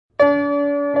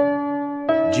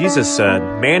Jesus said,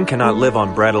 "Man cannot live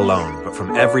on bread alone, but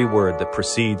from every word that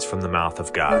proceeds from the mouth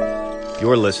of God."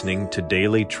 You're listening to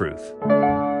Daily Truth.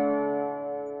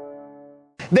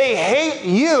 They hate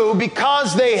you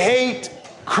because they hate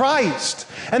Christ.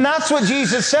 And that's what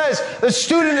Jesus says. The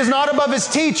student is not above his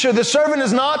teacher. The servant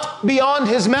is not beyond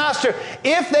his master.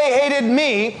 If they hated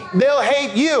me, they'll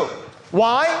hate you.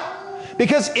 Why?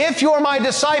 Because if you're my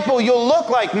disciple, you'll look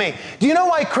like me. Do you know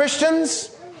why Christians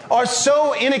are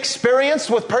so inexperienced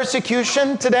with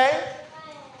persecution today?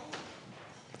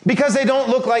 Because they don't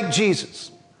look like Jesus.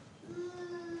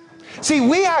 See,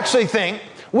 we actually think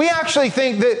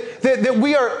that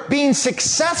we are being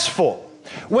successful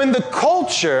when the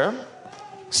culture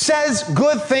says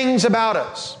good things about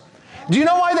us. Do you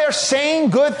know why they're saying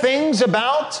good things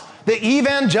about the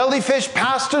evangelifish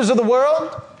pastors of the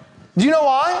world? Do you know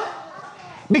why?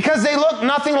 Because they look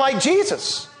nothing like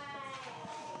Jesus.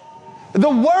 The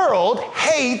world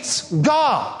hates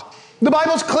God. The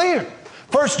Bible's clear.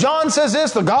 1 John says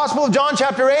this, the Gospel of John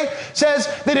chapter 8 says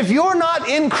that if you're not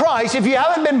in Christ, if you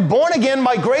haven't been born again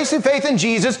by grace and faith in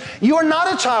Jesus, you are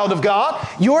not a child of God,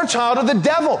 you're a child of the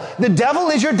devil. The devil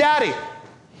is your daddy.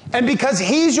 And because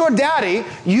he's your daddy,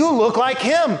 you look like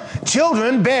him.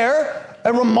 Children bear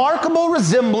a remarkable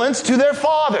resemblance to their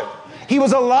father. He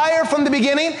was a liar from the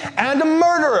beginning and a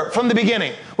murderer from the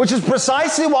beginning, which is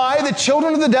precisely why the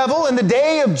children of the devil in the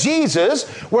day of Jesus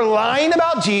were lying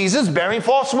about Jesus, bearing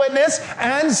false witness,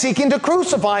 and seeking to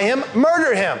crucify him,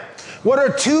 murder him. What are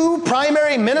two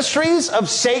primary ministries of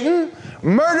Satan?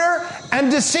 Murder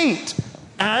and deceit.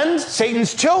 And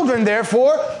Satan's children,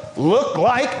 therefore, look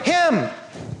like him.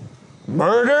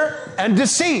 Murder and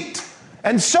deceit.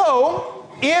 And so,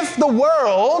 if the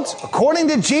world, according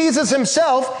to Jesus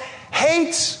himself,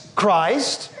 hates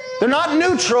Christ, they're not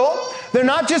neutral, they're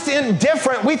not just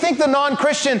indifferent. We think the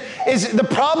non-Christian the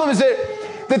problem is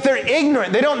that they're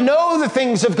ignorant. They don't know the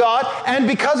things of God, and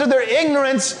because of their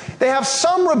ignorance, they have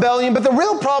some rebellion, but the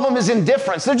real problem is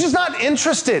indifference. They're just not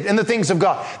interested in the things of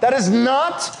God. That is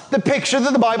not the picture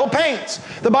that the Bible paints.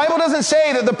 The Bible doesn't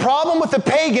say that the problem with the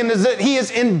pagan is that he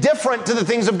is indifferent to the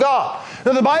things of God.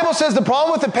 No, the Bible says the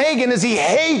problem with the pagan is he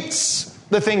hates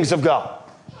the things of God.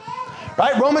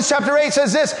 Right? Romans chapter 8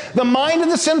 says this, the mind of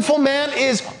the sinful man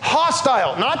is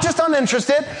hostile, not just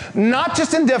uninterested, not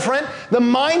just indifferent. The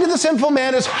mind of the sinful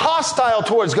man is hostile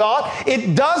towards God.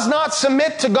 It does not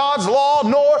submit to God's law,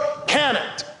 nor can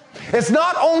it. It's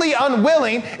not only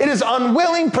unwilling, it is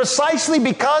unwilling precisely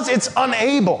because it's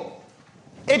unable.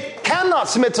 It cannot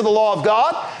submit to the law of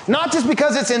God, not just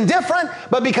because it's indifferent,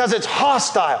 but because it's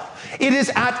hostile. It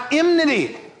is at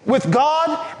enmity with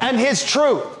God and His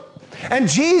truth. And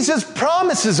Jesus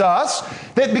promises us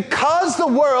that because the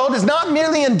world is not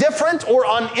merely indifferent or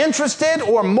uninterested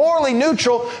or morally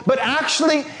neutral, but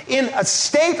actually in a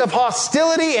state of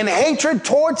hostility and hatred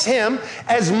towards Him,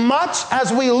 as much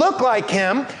as we look like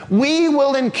Him, we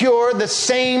will incur the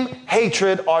same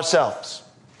hatred ourselves.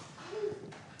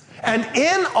 And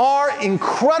in our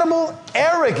incredible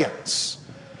arrogance,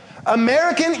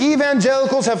 American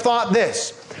evangelicals have thought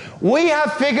this: we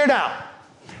have figured out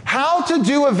how to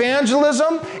do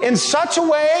evangelism in such a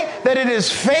way that it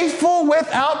is faithful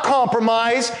without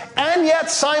compromise and yet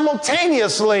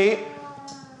simultaneously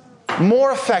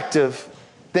more effective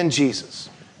than Jesus.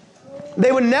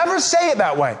 They would never say it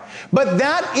that way, but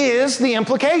that is the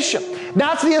implication.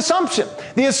 That's the assumption.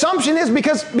 The assumption is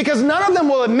because none of them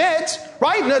will admit,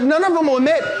 right? None of them will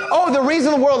admit, oh, the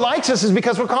reason the world likes us is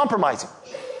because we're compromising.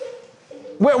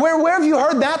 Where have you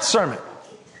heard that sermon?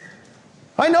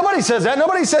 Right? Nobody says that.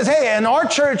 Nobody says, hey, in our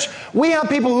church, we have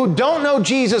people who don't know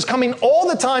Jesus coming all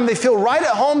the time. They feel right at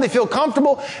home. They feel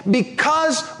comfortable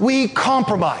because we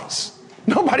compromise.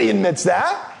 Nobody admits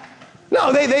that.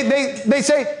 No, they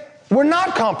say, we're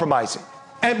not compromising.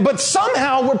 But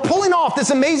somehow we're pulling off this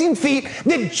amazing feat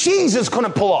that Jesus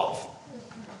couldn't pull off.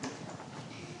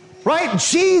 Right?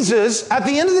 Jesus, at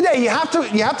the end of the day, you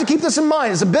have to keep this in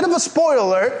mind. It's a bit of a spoiler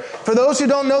alert for those who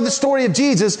don't know the story of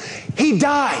Jesus. He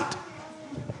died.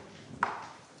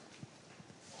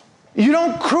 You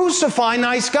don't crucify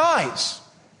nice guys.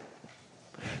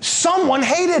 Someone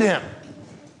hated him.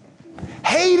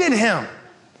 Hated him.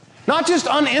 Not just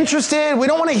uninterested. We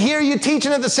don't want to hear you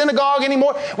teaching at the synagogue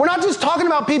anymore. We're not just talking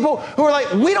about people who are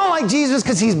like, we don't like Jesus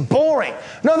because he's boring.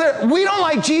 No, we don't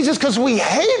like Jesus because we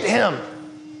hate him.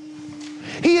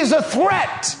 He is a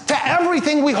threat to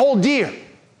everything we hold dear.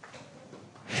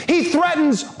 He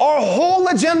threatens our whole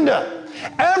agenda.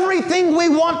 Everything we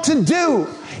want to do,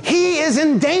 he is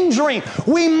endangering.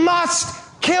 We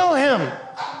must kill him.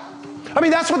 I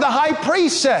mean, that's what the high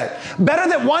priest said. Better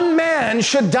that one man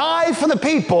should die for the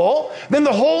people than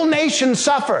the whole nation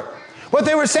suffer. What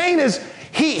they were saying is,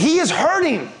 he is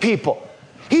hurting people.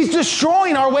 He's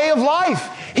destroying our way of life.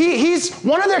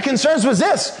 One of their concerns was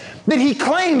this, that he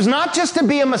claims not just to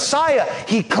be a Messiah,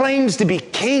 he claims to be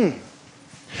king.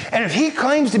 And if he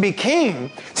claims to be king,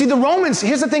 see the Romans,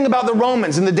 here's the thing about the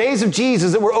Romans in the days of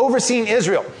Jesus that were overseeing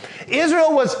Israel.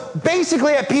 Israel was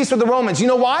basically at peace with the Romans. You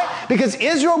know why? Because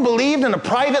Israel believed in a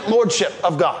private lordship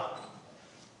of God.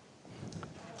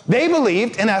 They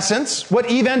believed, in essence, what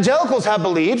evangelicals have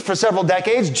believed for several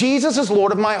decades, Jesus is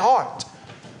Lord of my heart.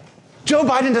 Joe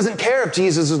Biden doesn't care if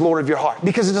Jesus is Lord of your heart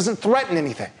because it doesn't threaten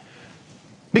anything.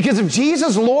 Because if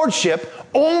Jesus' lordship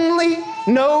only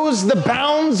knows the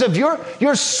bounds of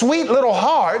your sweet little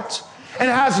heart and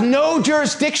has no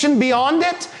jurisdiction beyond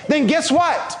it, then guess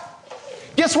what?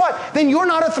 Guess what? Then you're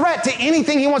not a threat to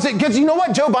anything he wants to. Because you know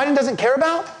what Joe Biden doesn't care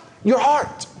about? Your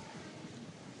heart.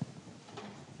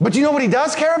 But you know what he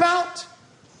does care about?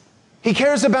 He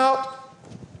cares about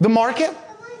the market.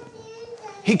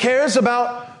 He cares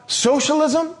about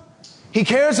socialism. He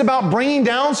cares about bringing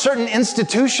down certain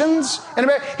institutions.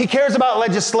 He cares about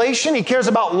legislation. He cares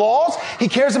about laws. He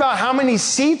cares about how many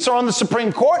seats are on the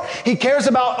Supreme Court. He cares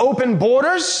about open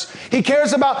borders. He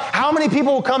cares about how many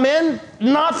people will come in,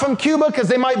 not from Cuba because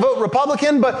they might vote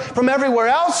Republican, but from everywhere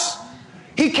else.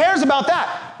 He cares about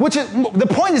that. The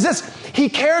point is this. He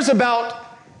cares about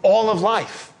all of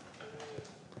life.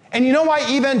 And you know why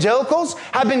evangelicals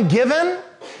have been given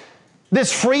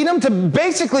this freedom to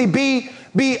basically be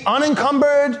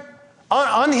unencumbered,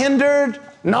 unhindered,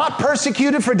 not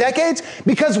persecuted for decades?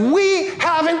 Because we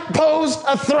haven't posed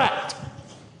a threat.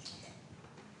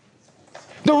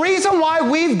 The reason why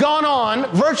we've gone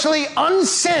on virtually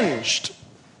unsinged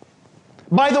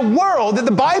by the world that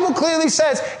the Bible clearly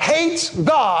says hates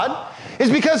God is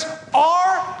because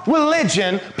our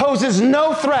religion poses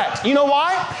no threat. You know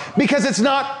why? Because it's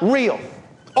not real.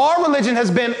 Our religion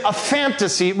has been a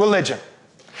fantasy religion.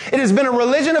 It has been a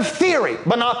religion of theory,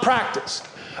 but not practice.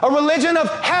 A religion of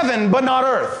heaven, but not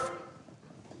earth.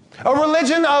 A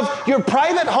religion of your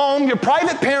private home, your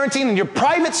private parenting, and your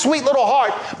private sweet little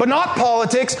heart, but not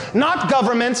politics, not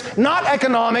governments, not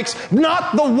economics,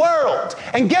 not the world.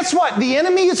 And guess what? The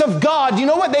enemies of God, you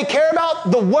know what they care about?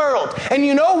 The world. And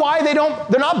you know why they're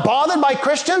not bothered by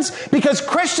Christians? Because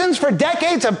Christians for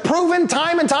decades have proven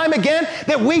time and time again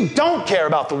that we don't care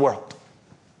about the world.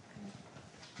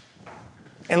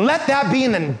 And let that be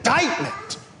an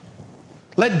indictment.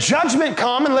 Let judgment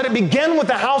come and let it begin with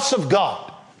the house of God.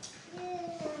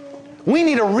 We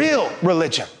need a real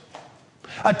religion,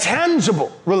 a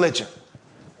tangible religion.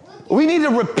 We need to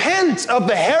repent of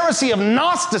the heresy of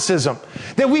Gnosticism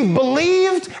that we've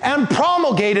believed and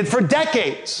promulgated for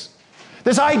decades.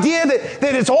 This idea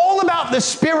that it's all about the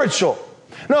spiritual.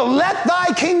 No, let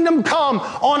thy kingdom come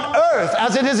on earth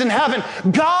as it is in heaven.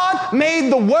 God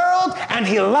made the world and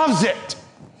he loves it.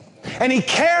 And he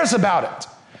cares about it.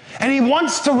 And he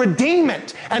wants to redeem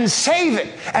it and save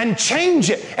it and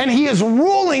change it. And he is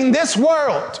ruling this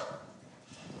world.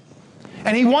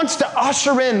 And he wants to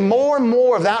usher in more and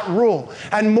more of that rule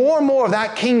and more of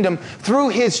that kingdom through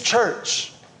his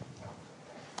church.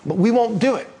 But we won't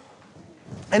do it.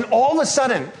 And all of a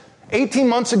sudden, 18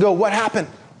 months ago, what happened?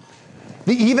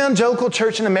 The evangelical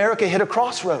church in America hit a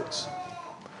crossroads.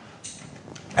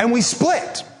 And we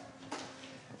split.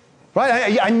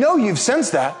 Right? I know you've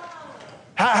sensed that.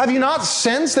 Have you not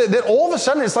sensed that all of a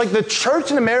sudden it's like the church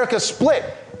in America split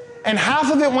and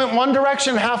half of it went one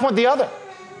direction and half went the other?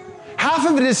 Half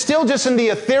of it is still just in the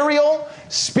ethereal,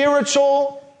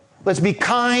 spiritual, let's be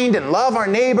kind and love our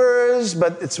neighbors,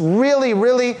 but it's really,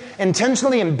 really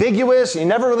intentionally ambiguous. You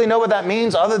never really know what that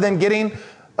means other than getting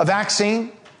a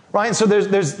vaccine, right? And so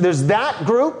there's that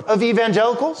group of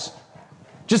evangelicals.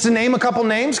 Just to name a couple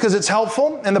names because it's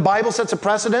helpful and the Bible sets a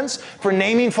precedence for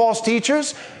naming false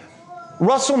teachers.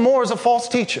 Russell Moore is a false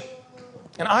teacher.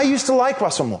 And I used to like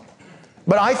Russell Moore.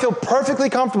 But I feel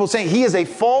perfectly comfortable saying he is a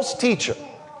false teacher.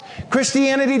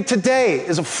 Christianity Today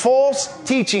is a false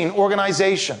teaching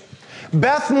organization.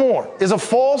 Beth Moore is a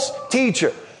false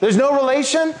teacher. There's no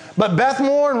relation, but Beth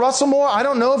Moore and Russell Moore, I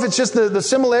don't know if it's just the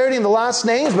similarity in the last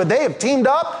names, but they have teamed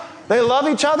up. They love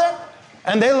each other,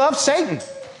 and they love Satan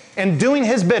and doing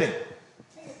his bidding.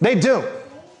 They do.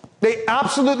 They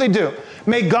absolutely do.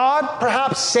 May God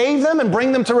perhaps save them and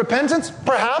bring them to repentance?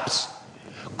 Perhaps.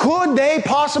 Could they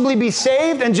possibly be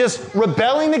saved and just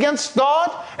rebelling against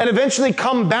God and eventually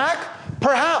come back?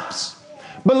 Perhaps.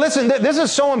 But listen, this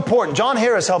is so important. John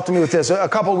Harris helped me with this a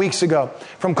couple weeks ago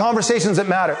from Conversations That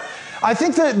Matter. I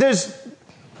think that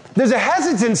There's a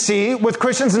hesitancy with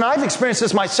Christians, and I've experienced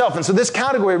this myself, and so this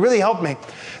category really helped me.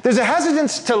 There's a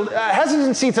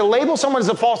hesitancy to label someone as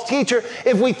a false teacher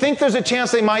if we think there's a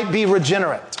chance they might be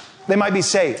regenerate. They might be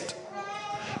saved.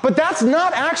 But that's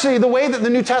not actually the way that the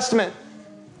New Testament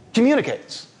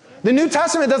communicates. The New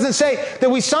Testament doesn't say that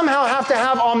we somehow have to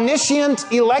have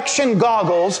omniscient election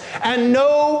goggles and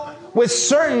know with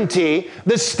certainty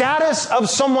the status of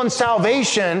someone's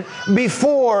salvation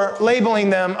before labeling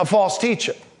them a false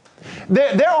teacher.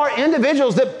 There are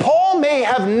individuals that Paul may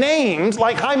have named,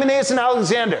 like Hymenaeus and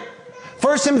Alexander.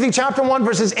 1 Timothy chapter 1,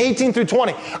 verses 18 through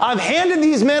 20. I've handed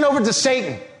these men over to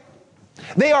Satan.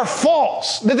 They are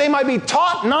false, that they might be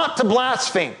taught not to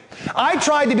blaspheme. I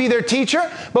tried to be their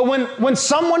teacher, but when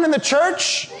someone in the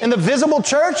church, in the visible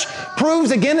church,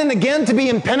 proves again and again to be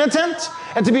impenitent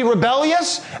and to be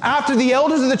rebellious, after the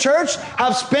elders of the church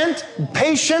have spent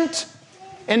patient,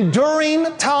 enduring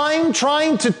time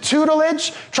trying to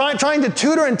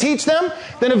tutor and teach them,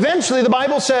 then eventually the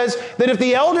Bible says that if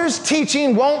the elders'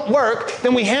 teaching won't work,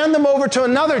 then we hand them over to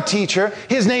another teacher.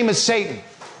 His name is Satan.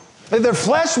 That their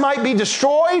flesh might be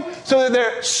destroyed so that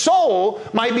their soul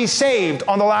might be saved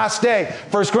on the last day.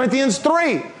 1 Corinthians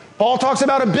 3, Paul talks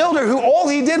about a builder who all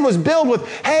he did was build with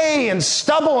hay and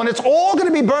stubble, and it's all going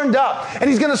to be burned up, and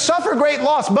he's going to suffer great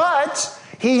loss, but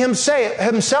he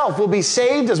himself will be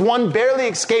saved as one barely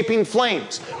escaping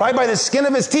flames, right, by the skin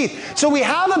of his teeth. So we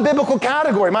have a biblical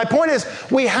category. My point is,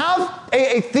 we have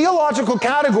a theological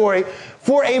category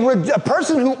for a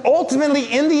person who ultimately,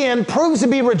 in the end, proves to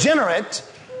be regenerate,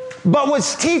 but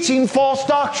was teaching false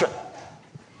doctrine.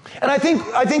 And I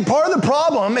think part of the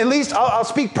problem, at least I'll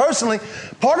speak personally,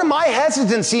 part of my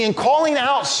hesitancy in calling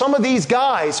out some of these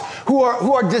guys who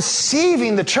are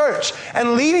deceiving the church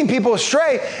and leading people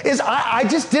astray is I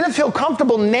just didn't feel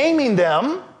comfortable naming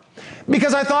them,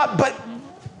 because I thought,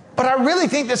 but I really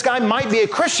think this guy might be a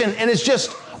Christian and is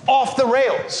just off the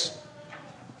rails.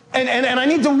 And I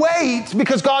need to wait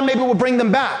because God maybe will bring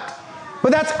them back.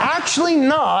 But that's actually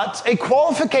not a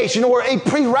qualification or a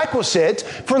prerequisite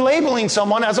for labeling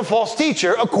someone as a false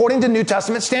teacher according to New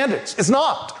Testament standards. It's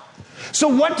not. So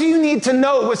what do you need to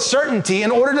know with certainty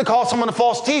in order to call someone a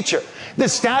false teacher? The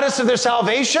status of their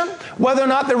salvation? Whether or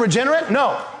not they're regenerate?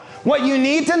 No. What you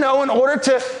need to know in order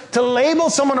to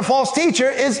label someone a false teacher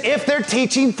is if they're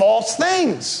teaching false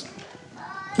things.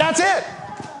 That's it.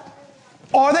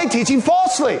 Are they teaching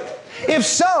falsely? If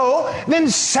so, then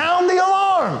sound the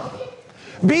alarm.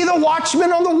 Be the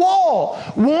watchman on the wall.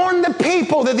 Warn the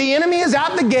people that the enemy is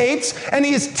at the gates and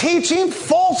he is teaching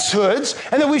falsehoods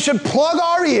and that we should plug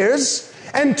our ears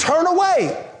and turn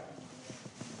away.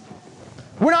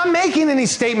 We're not making any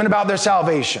statement about their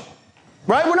salvation,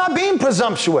 right? We're not being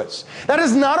presumptuous. That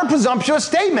is not a presumptuous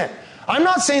statement. I'm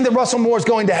not saying that Russell Moore is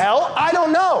going to hell. I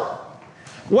don't know.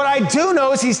 What I do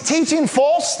know is he's teaching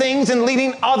false things and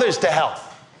leading others to hell.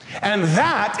 And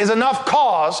that is enough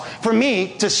cause for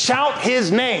me to shout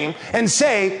his name and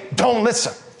say, don't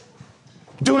listen.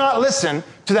 Do not listen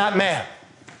to that man.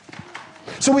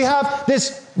 So we have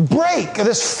this break,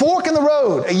 this fork in the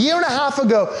road a year and a half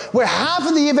ago where half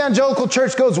of the evangelical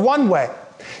church goes one way,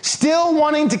 still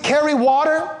wanting to carry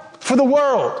water for the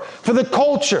world, for the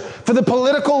culture, for the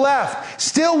political left,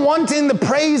 still wanting the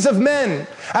praise of men.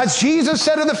 As Jesus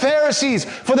said to the Pharisees,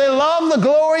 for they love the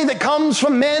glory that comes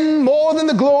from men more than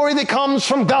the glory that comes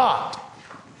from God.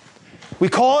 We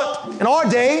call it, in our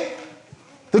day,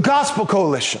 the Gospel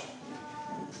Coalition.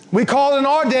 We call it, in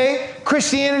our day,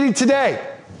 Christianity Today.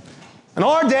 In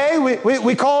our day,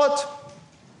 we call it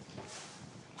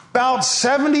about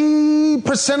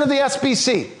 70% of the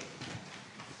SBC.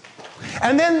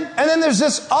 And then there's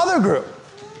this other group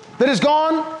that has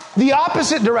gone the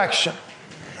opposite direction.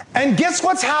 And guess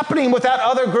what's happening with that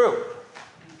other group?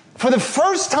 For the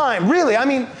first time, really, I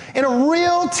mean, in a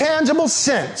real tangible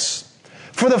sense,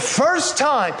 for the first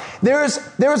time, there is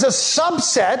a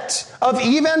subset of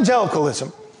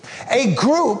evangelicalism, a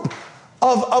group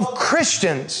of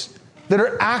Christians that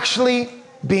are actually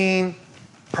being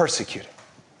persecuted.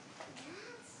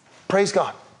 Praise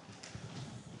God.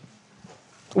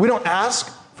 We don't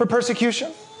ask for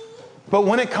persecution, but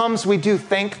when it comes, we do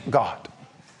thank God.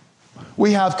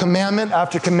 We have commandment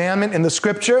after commandment in the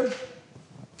Scripture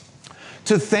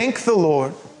to thank the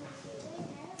Lord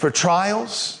for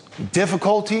trials,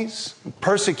 difficulties,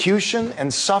 persecution,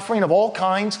 and suffering of all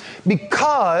kinds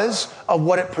because of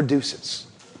what it produces.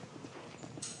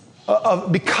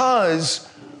 Because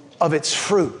of its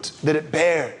fruit that it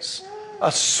bears,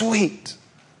 a sweet,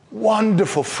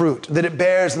 wonderful fruit that it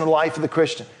bears in the life of the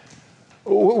Christian.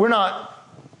 We're not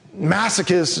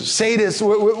masochists, sadists.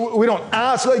 We don't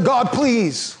ask, like, God,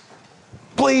 please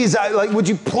please, would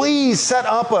you please set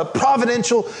up a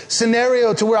providential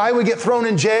scenario to where I would get thrown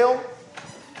in jail?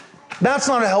 That's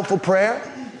not a helpful prayer.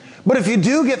 But if you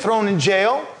do get thrown in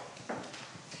jail,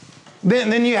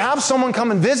 then you have someone come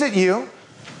and visit you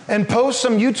and post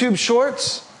some YouTube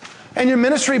shorts, and your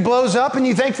ministry blows up and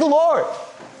you thank the Lord.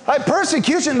 Right?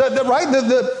 Persecution,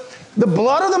 the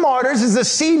blood of the martyrs is the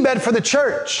seedbed for the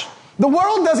church. The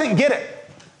world doesn't get it.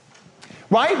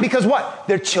 Right? Because what?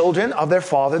 They're children of their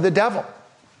father, the devil.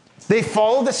 They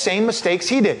follow the same mistakes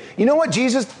he did. You know what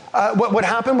Jesus, what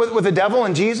happened with the devil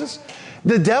and Jesus?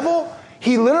 The devil,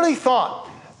 he literally thought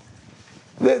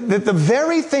that the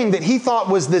very thing that he thought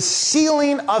was the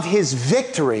ceiling of his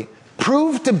victory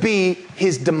proved to be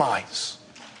his demise.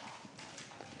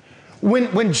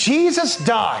 When Jesus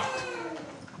died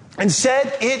and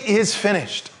said, "It is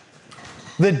finished,"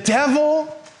 the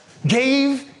devil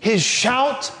gave his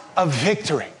shout of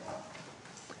victory.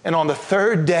 And on the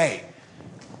third day,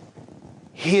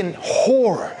 in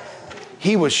horror,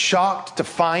 he was shocked to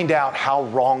find out how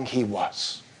wrong he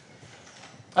was.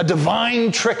 A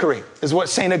divine trickery is what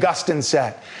St. Augustine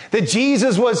said. That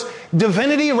Jesus was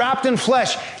divinity wrapped in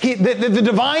flesh. The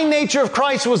divine nature of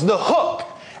Christ was the hook,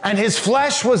 and his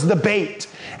flesh was the bait.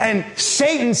 And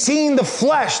Satan, seeing the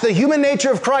flesh, the human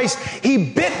nature of Christ, he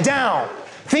bit down,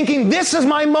 thinking, this is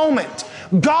my moment.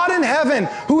 God in heaven,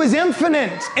 who is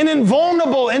infinite and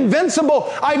invulnerable,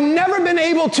 invincible. I've never been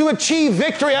able to achieve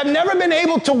victory. I've never been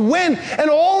able to win. And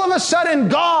all of a sudden,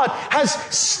 God has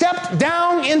stepped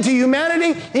down into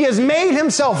humanity. He has made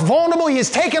himself vulnerable. He has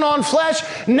taken on flesh.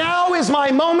 Now is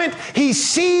my moment. He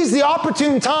seized the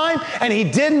opportune time, and he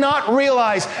did not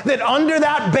realize that under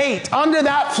that bait, under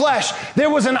that flesh, there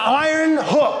was an iron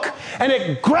hook, and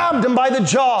it grabbed him by the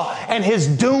jaw, and his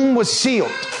doom was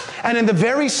sealed. And in the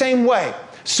very same way,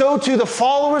 so too the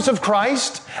followers of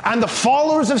Christ and the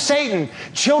followers of Satan,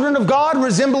 children of God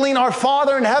resembling our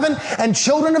Father in heaven, and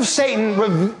children of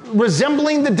Satan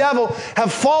resembling the devil,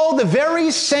 have followed the very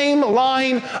same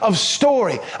line of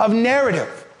story, of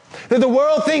narrative. That the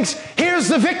world thinks, here's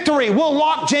the victory, we'll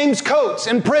lock James Coates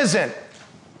in prison.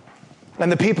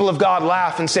 And the people of God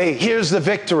laugh and say, here's the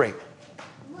victory.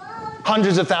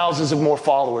 Hundreds of thousands of more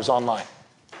followers online.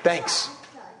 Thanks.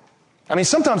 I mean,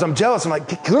 sometimes I'm jealous. I'm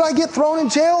like, could I get thrown in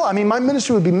jail? I mean, my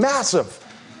ministry would be massive.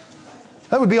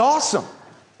 That would be awesome.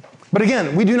 But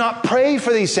again, we do not pray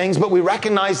for these things, but we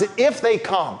recognize that if they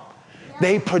come,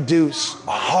 they produce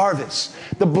a harvest.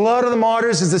 The blood of the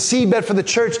martyrs is the seedbed for the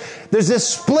church. There's this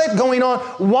split going on.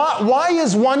 Why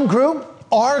is one group,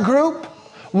 our group,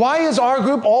 why is our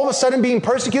group all of a sudden being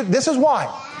persecuted? This is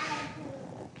why.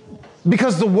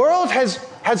 Because the world has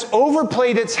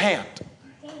overplayed its hand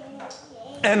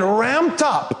and ramped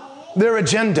up their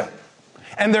agenda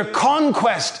and their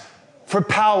conquest for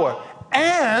power.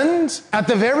 And at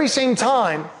the very same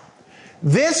time,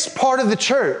 this part of the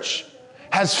church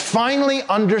has finally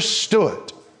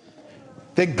understood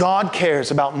that God cares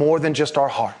about more than just our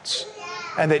hearts,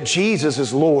 and that Jesus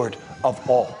is Lord of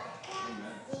all.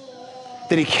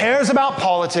 That he cares about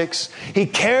politics, he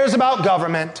cares about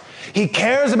government, he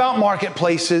cares about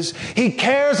marketplaces, he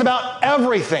cares about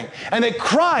everything. And that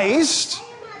Christ,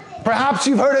 perhaps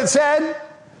you've heard it said,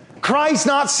 Christ,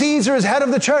 not Caesar, is head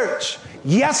of the church.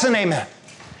 Yes and amen.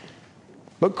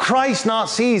 But Christ, not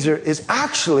Caesar, is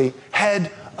actually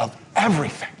head of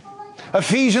everything.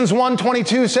 Ephesians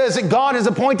 1:22 says that God has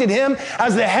appointed him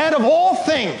as the head of all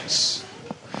things.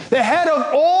 The head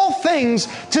of all things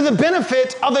to the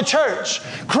benefit of the church.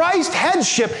 Christ's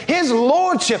headship, his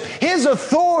lordship, his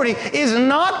authority is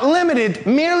not limited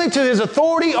merely to his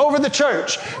authority over the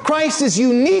church. Christ is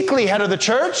uniquely head of the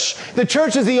church. The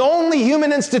church is the only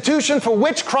human institution for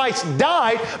which Christ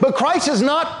died, but Christ is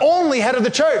not only head of the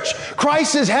church.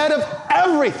 Christ is head of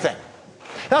everything.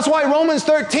 That's why Romans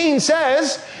 13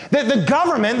 says that the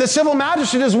government, the civil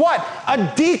magistrate, is what?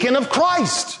 A deacon of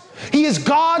Christ. He is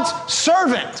God's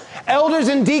servant. Elders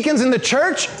and deacons in the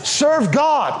church serve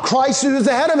God. Christ is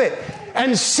the head of it.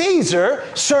 And Caesar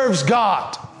serves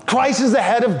God. Christ is the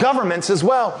head of governments as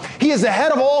well. He is the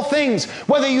head of all things.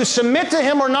 Whether you submit to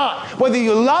him or not, whether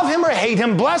you love him or hate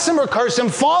him, bless him or curse him,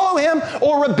 follow him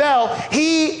or rebel,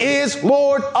 he is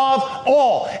Lord of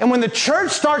all. And when the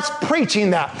church starts preaching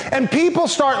that, and people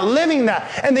start living that,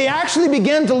 and they actually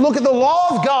begin to look at the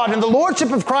law of God and the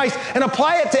lordship of Christ and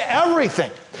apply it to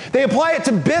everything. They apply it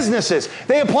to businesses.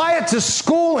 They apply it to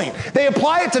schooling. They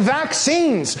apply it to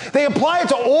vaccines. They apply it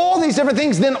to all these different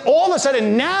things. Then all of a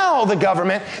sudden, now the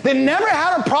government, that never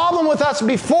had a problem with us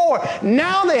before,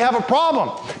 now they have a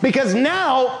problem. Because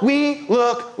now we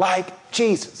look like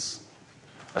Jesus.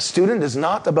 A student is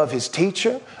not above his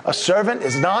teacher. A servant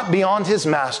is not beyond his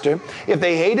master. If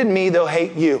they hated me, they'll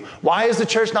hate you. Why has the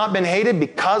church not been hated?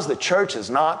 Because the church has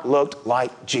not looked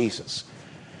like Jesus.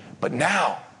 But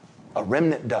now, a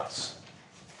remnant does.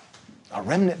 A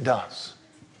remnant does.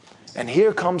 And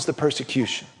here comes the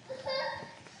persecution.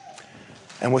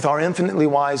 And with our infinitely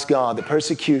wise God, the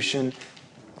persecution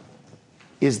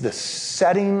is the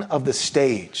setting of the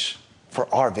stage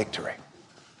for our victory.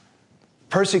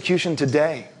 Persecution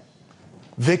today,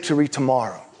 victory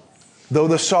tomorrow. Though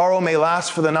the sorrow may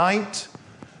last for the night,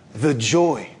 the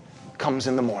joy comes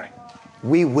in the morning.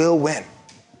 We will win.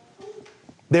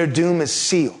 Their doom is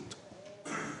sealed.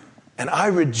 And I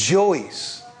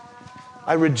rejoice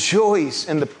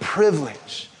in the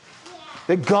privilege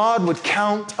that God would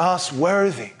count us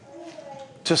worthy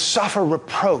to suffer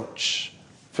reproach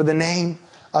for the name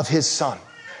of His Son.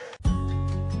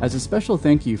 As a special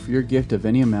thank you for your gift of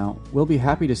any amount, we'll be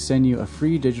happy to send you a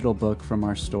free digital book from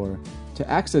our store. To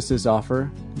access this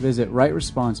offer, visit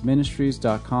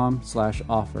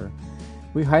rightresponseministries.com/offer.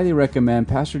 We highly recommend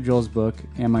Pastor Joel's book,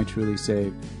 Am I Truly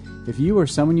Saved? If you or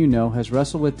someone you know has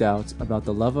wrestled with doubts about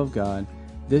the love of God,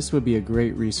 this would be a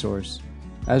great resource.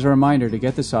 As a reminder, to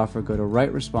get this offer, go to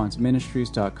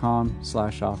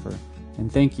rightresponseministries.com/offer.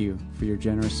 And thank you for your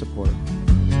generous support.